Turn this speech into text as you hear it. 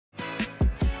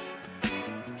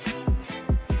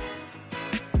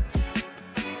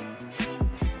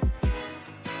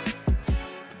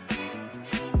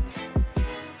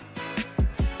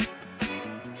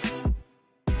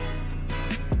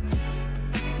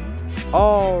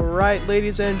Alright,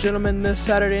 ladies and gentlemen, this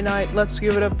Saturday night, let's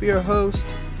give it up for your host,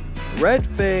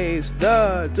 Redface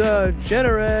the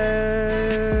Degenerate!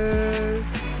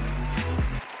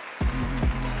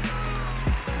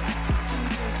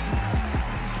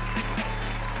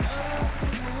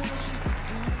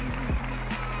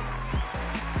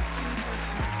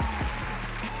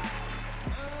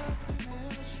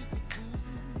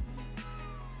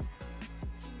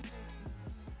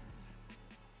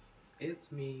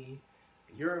 It's me,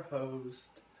 your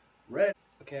host, Red.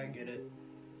 Okay, I get it.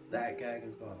 That gag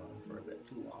has gone on for a bit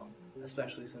too long,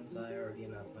 especially since I already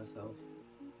announced myself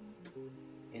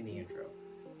in the intro.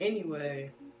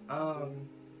 Anyway,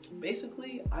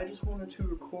 basically, I just wanted to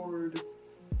record,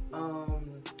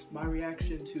 my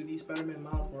reaction to the Spider-Man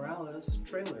Miles Morales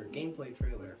trailer, gameplay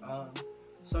trailer.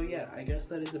 So yeah, I guess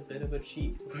that is a bit of a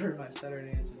cheat for my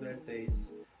Saturday Nights with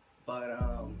Redface, but,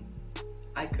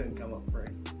 I couldn't come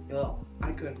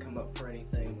up for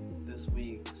anything this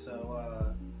week,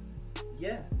 so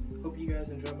yeah, hope you guys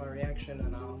enjoyed my reaction,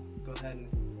 and I'll go ahead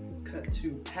and cut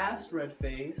to past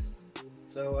Redface.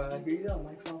 So here you go,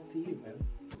 mic's off to you, man.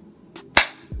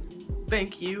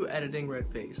 Thank you, editing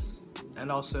Redface,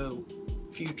 and also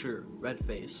future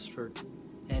Redface for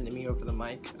handing me over the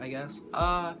mic, I guess.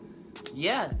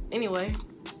 Yeah, anyway,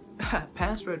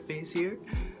 past Redface here.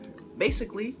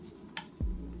 Basically,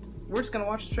 we're just gonna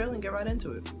watch the trailer and get right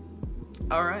into it.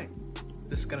 Alright,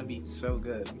 this is gonna be so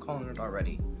good. I'm calling it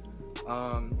already.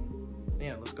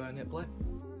 Yeah, let's go ahead and hit play.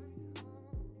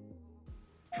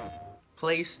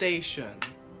 PlayStation.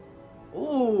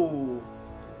 Ooh.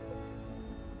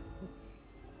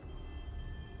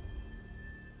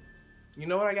 You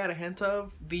know what I got a hint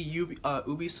of? The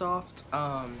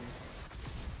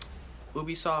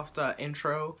Ubisoft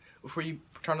intro before you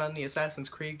turn on the Assassin's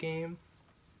Creed game.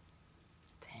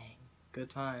 Dang, good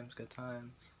times, good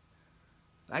times.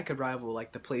 I could rival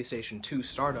like the PlayStation 2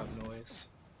 startup noise.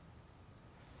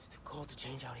 It's too cold to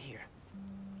change out here.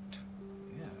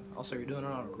 Yeah, also you're doing it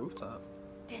on a rooftop.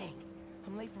 Dang,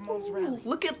 I'm late for Mom's rally.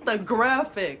 Look at the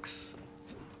graphics!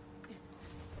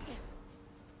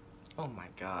 Oh my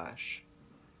gosh.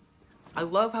 I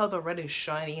love how the red is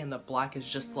shiny and the black is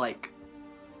just like...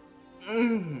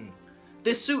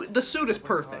 the suit is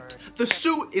perfect. The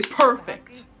suit is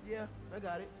perfect! Yeah, I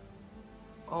got it.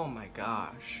 Oh my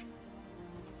gosh.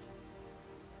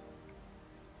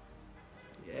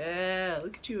 Yeah,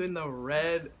 look at you in the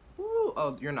red. Ooh,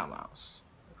 oh, you're not Miles.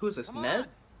 Who is this, Come Ned? on.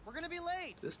 We're gonna be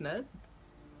late. Is this Ned?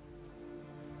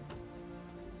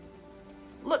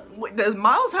 Look, wait, does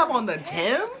Miles have on the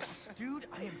Timbs? Dude,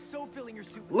 I am so feeling your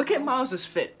suit. Look at Miles's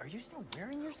fit. Are you still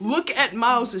wearing your suit? Look at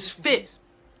Miles's fit.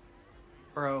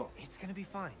 Bro. It's gonna be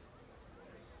fine.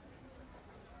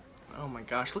 Oh my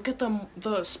gosh, look at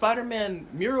the Spider-Man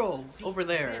mural over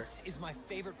there. This is my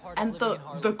favorite part And of living in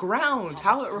Harlem. the ground,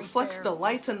 how it Street reflects fair, the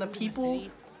lights and the food in people.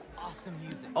 city, awesome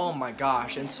music. Oh my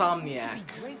gosh, This Insomniac. would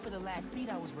be great for the last beat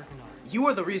I was working on. You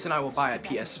are the reason I will buy a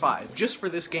PS5 just for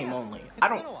this game only. I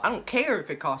don't care if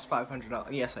it costs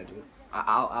 $500. Yes, I do.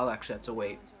 I'll actually have to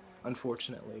wait,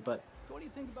 unfortunately. But What do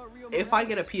you think about Rio if I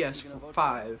get a Morales?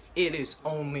 PS5, it is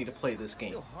only to play this It's game.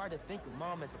 still hard to think of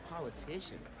Mom as a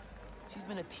politician. She's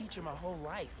been a teacher my whole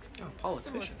life. Oh, Similar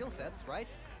politician. skill sets, right?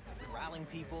 Corralling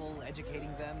people,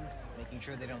 educating them, making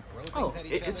sure they don't throw Oh, things at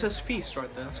each it other. says feast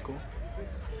right there. That's cool.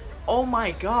 Oh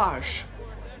my gosh.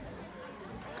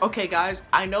 Okay, guys,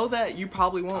 I know that you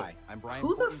probably won't. Hi, I'm Brian Who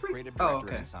the Portman, freak- creative Oh, director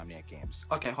okay. at Insomniac Games.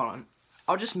 Okay, hold on.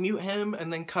 I'll just mute him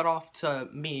and then cut off to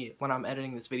me when I'm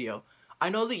editing this video. I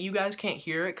know that you guys can't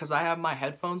hear it because I have my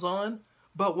headphones on,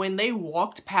 but when they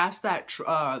walked past that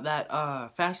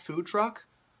fast food truck,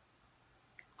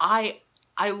 I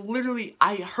literally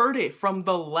heard it from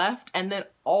the left and then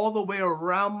all the way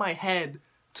around my head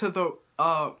to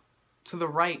the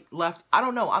right, left. I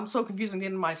don't know. I'm so confused. I'm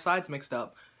getting my sides mixed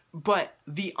up. But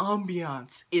the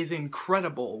ambiance is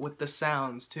incredible with the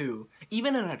sounds too.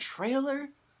 Even in a trailer,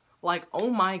 like, oh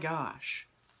my gosh.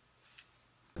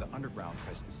 The Underground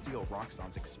tries to steal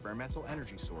Roxxon's experimental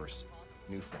energy source,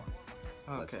 Nuform.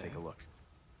 Let's Okay. take a look.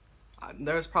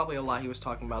 There's probably a lot he was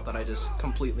talking about that I just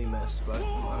completely missed, but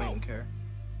I don't even care.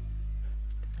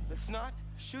 Let's not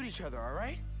shoot each other, all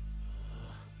right?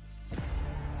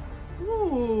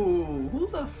 Ooh, who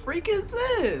the freak is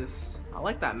this? I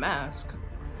like that mask.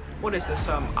 What is this,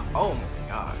 oh my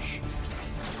gosh.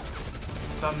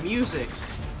 The music.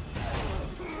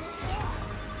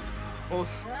 Well,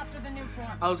 We're after the new form.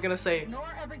 I was gonna say, Ignore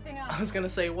everything else.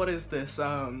 what is this, what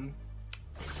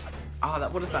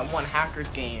is that one hackers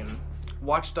game?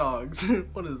 Watch Dogs.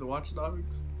 What is it, Watch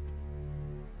Dogs?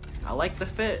 I like the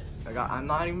fit. I'm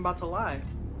not even about to lie.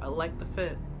 I like the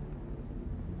fit.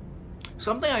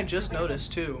 Something I just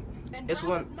noticed too is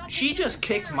when she just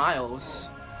kicked Miles,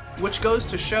 which goes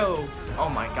to show, oh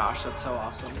my gosh, that's so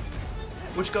awesome.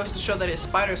 Which goes to show that his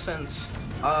spider sense,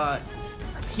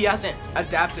 he hasn't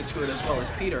adapted to it as well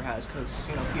as Peter has, because,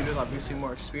 you know, Peter's obviously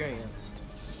more experienced.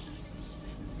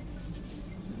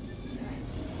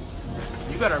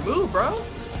 You better move, bro.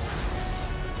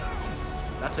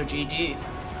 That's a GG.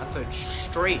 That's a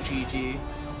straight GG.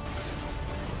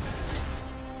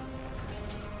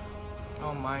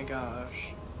 Oh my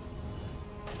gosh.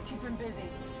 Keep him busy.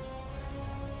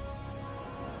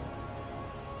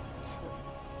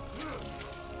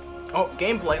 Oh,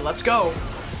 gameplay, let's go.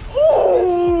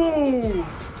 Ooh!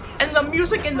 And the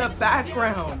music in the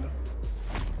background.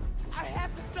 I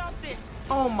have to stop this.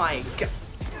 Oh my god.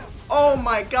 Oh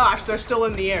my gosh, they're still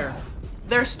in the air.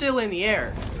 They're still in the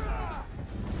air.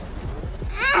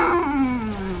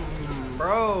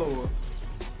 Bro.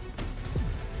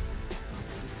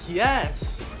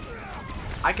 Yes.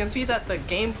 I can see that the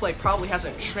gameplay probably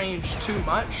hasn't changed too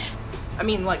much. I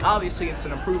mean, like, obviously it's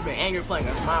an improvement and you're playing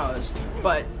as Miles,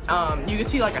 but you can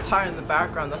see like a tire in the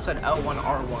background that said L1,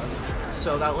 R1.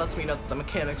 So that lets me know that the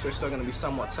mechanics are still going to be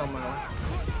somewhat similar.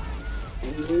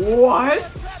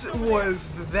 What was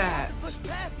that? Push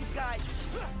past these guys.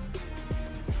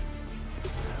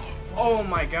 Oh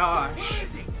my gosh.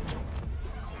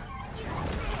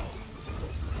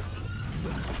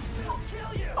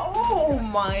 Oh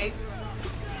my.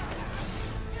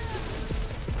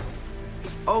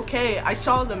 Okay, I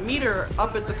saw the meter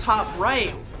up at the top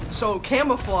right. So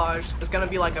camouflage is gonna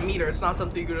be like a meter. It's not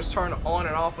something you can just turn on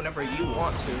and off whenever you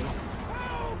want to.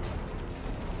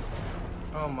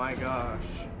 Oh my gosh.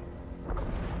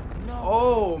 No.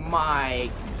 Oh my.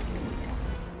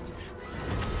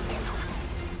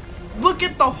 Look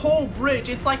at the whole bridge.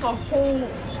 It's like a whole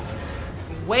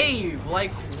wave.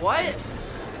 Like, what?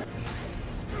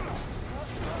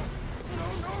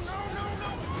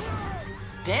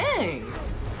 Dang.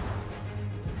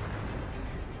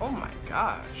 Oh my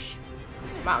gosh.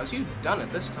 Miles, you've done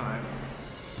it this time.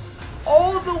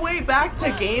 All the way back to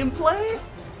gameplay?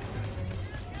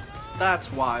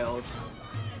 That's wild.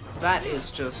 That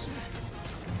is just...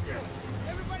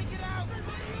 Everybody get out.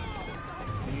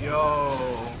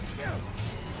 Yo.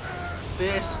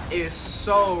 This is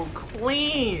so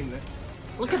clean.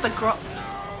 Look at the Don't worry,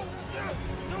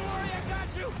 I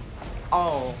got you.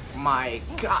 Oh my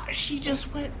gosh, she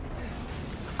just went...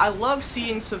 I love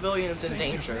seeing civilians in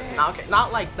danger. Now, okay,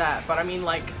 not like that, but I mean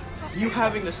like you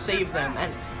having to save them,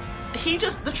 and he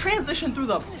just, the transition through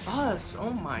the bus,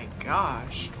 oh my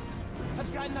gosh.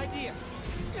 I've got an idea.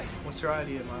 What's your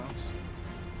idea, Miles?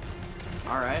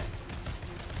 Alright.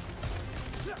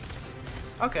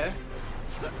 Okay.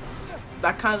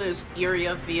 That kind of is eerie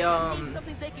of the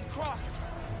Something they can cross.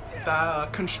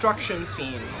 construction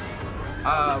scene.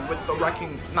 With the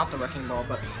wrecking, not the wrecking ball,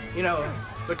 but, you know,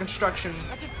 the construction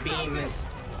beam,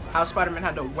 how Spider-Man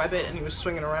had to web it and he was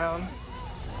swinging around.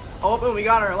 Oh, and we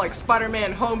got our, like,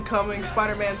 Spider-Man Homecoming,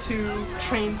 Spider-Man 2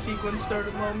 train sequence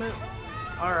started moment.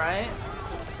 Alright.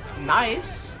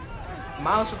 Nice.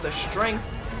 Miles with the strength.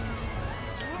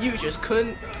 You just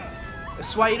couldn't. This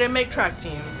is why you didn't make track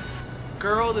team.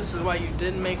 Girl, this is why you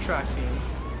didn't make track team.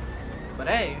 But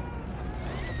hey,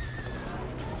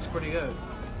 it's pretty good.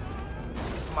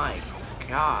 My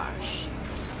gosh.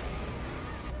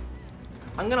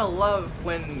 I'm gonna love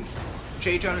when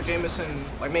J. Jonah Jameson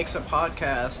like makes a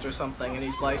podcast or something and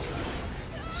he's like,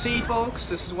 see folks,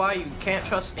 this is why you can't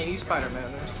trust any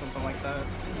Spider-Man or something like that.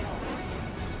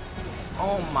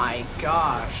 Oh my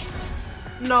gosh.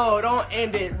 No, don't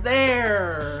end it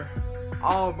there.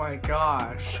 Oh my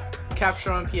gosh.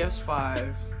 Capture on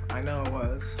PS5. I know it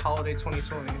was. Holiday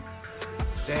 2020.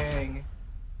 Dang.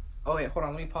 Oh wait, hold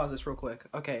on, let me pause this real quick.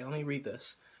 Okay, let me read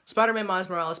this. Spider-Man Miles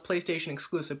Morales, PlayStation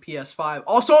exclusive PS5.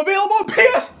 Also available on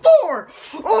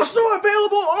PS4! Also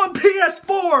available on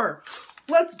PS4!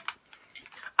 Let's...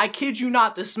 I kid you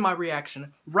not, this is my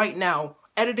reaction. Right now,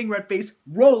 editing red face,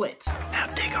 roll it! Now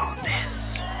dig on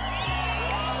this.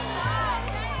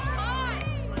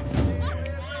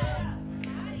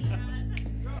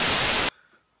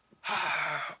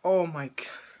 Oh my god.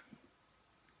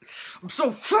 I'm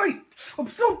so hyped! I'm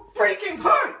so freaking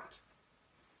hyped!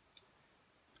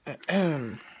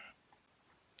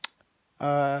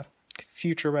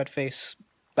 Future red face,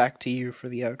 back to you for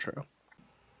the outro.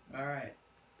 Alright,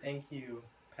 thank you,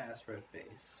 past red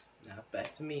face. Now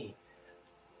back to me.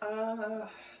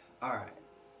 Alright.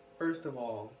 First of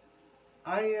all,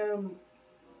 I am,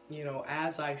 you know,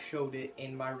 as I showed it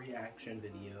in my reaction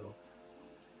video,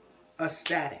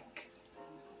 ecstatic.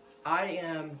 I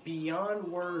am beyond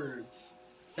words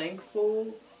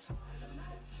thankful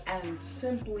and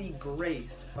simply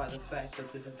graced by the fact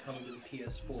that this is coming to the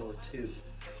PS4 too.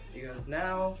 Because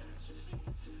now,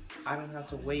 I don't have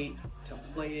to wait to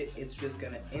play it, it's just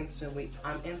gonna I'm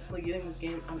instantly getting this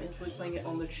game, I'm instantly playing it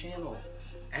on the channel.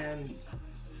 And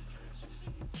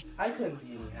I couldn't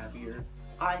be any happier.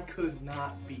 I could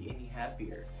not be any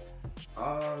happier.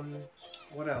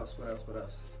 What else?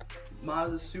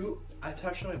 Miles' suit, I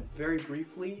touched on it very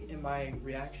briefly in my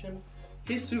reaction.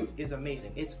 His suit is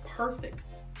amazing. It's perfect.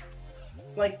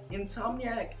 Like,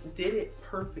 Insomniac did it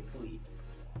perfectly.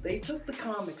 They took the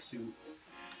comic suit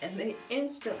and they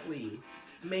instantly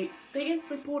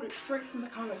pulled it straight from the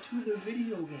comic to the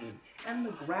video game. And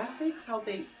the graphics, how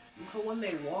when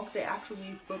they walk, they actually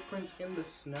leave footprints in the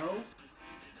snow.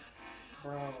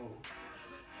 Bro,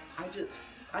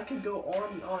 I could go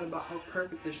on and on about how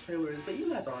perfect this trailer is, but you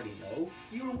guys already know.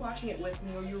 You were watching it with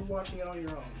me or you were watching it on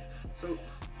your own. So,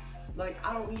 like,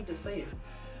 I don't need to say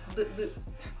it.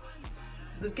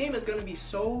 This game is gonna be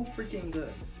so freaking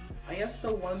good. I guess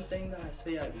the one thing that I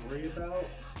say I worry about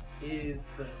is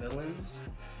the villains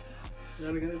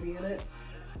that are gonna be in it.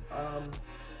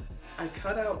 I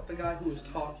cut out the guy who was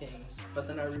talking, but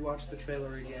then I rewatched the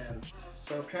trailer again.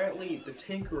 So apparently the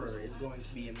Tinkerer is going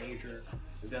to be a major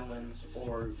villain,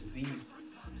 or the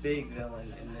big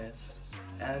villain in this.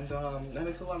 And that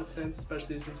makes a lot of sense,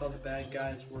 especially since all the bad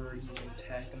guys were using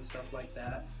tech and stuff like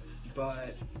that.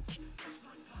 But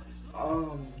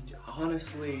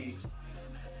honestly,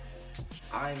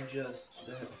 this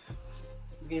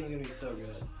game is gonna be so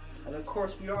good. And of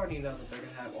course, we already know that they're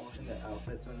gonna have alternate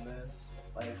outfits in this.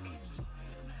 Like,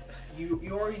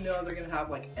 you already know they're gonna have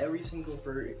like every single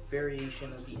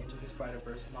variation of the Into the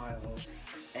Spider-Verse Miles,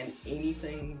 and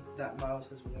anything that Miles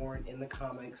has worn in the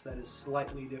comics that is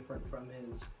slightly different from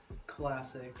his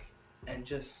classic and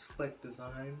just slick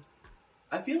design.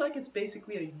 I feel like it's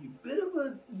basically a bit of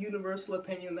a universal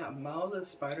opinion that Miles'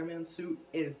 Spider-Man suit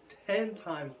is 10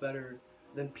 times better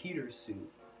than Peter's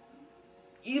suit.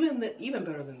 Even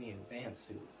better than the advanced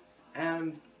suit.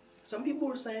 And some people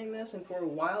were saying this, and for a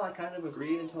while I kind of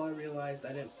agreed until I realized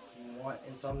I didn't want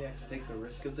Insomniac to take the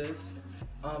risk of this.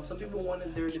 Some people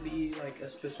wanted there to be like a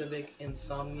specific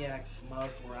Insomniac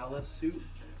Miles Morales suit.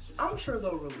 I'm sure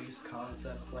they'll release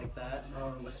concept like that,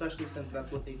 especially since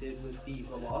that's what they did with the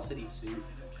Velocity suit,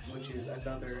 which is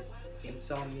another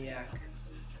Insomniac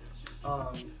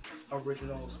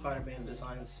original Spider-Man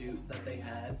design suit that they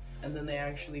had, and then they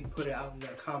actually put it out in the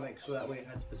comics so that way it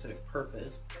had specific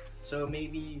purpose. So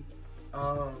maybe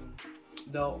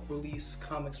they'll release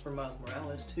comics for Miles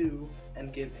Morales too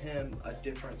and give him a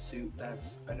different suit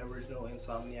that's an original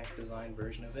Insomniac design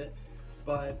version of it.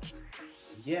 But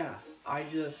yeah, I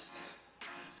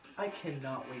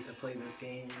cannot wait to play this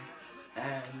game,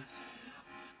 and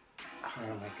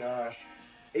oh my gosh,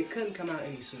 it couldn't come out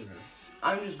any sooner.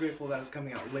 I'm just grateful that it's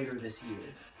coming out later this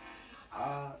year.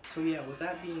 So yeah, with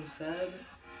that being said,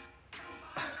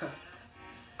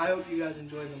 I hope you guys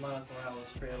enjoyed the Miles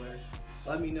Morales trailer.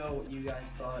 Let me know what you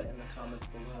guys thought in the comments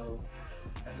below.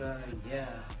 And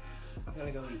yeah, I'm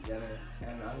gonna go eat dinner,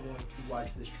 and I'm going to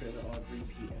watch this trailer on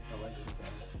repeat until I go to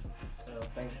bed. So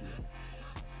thank you.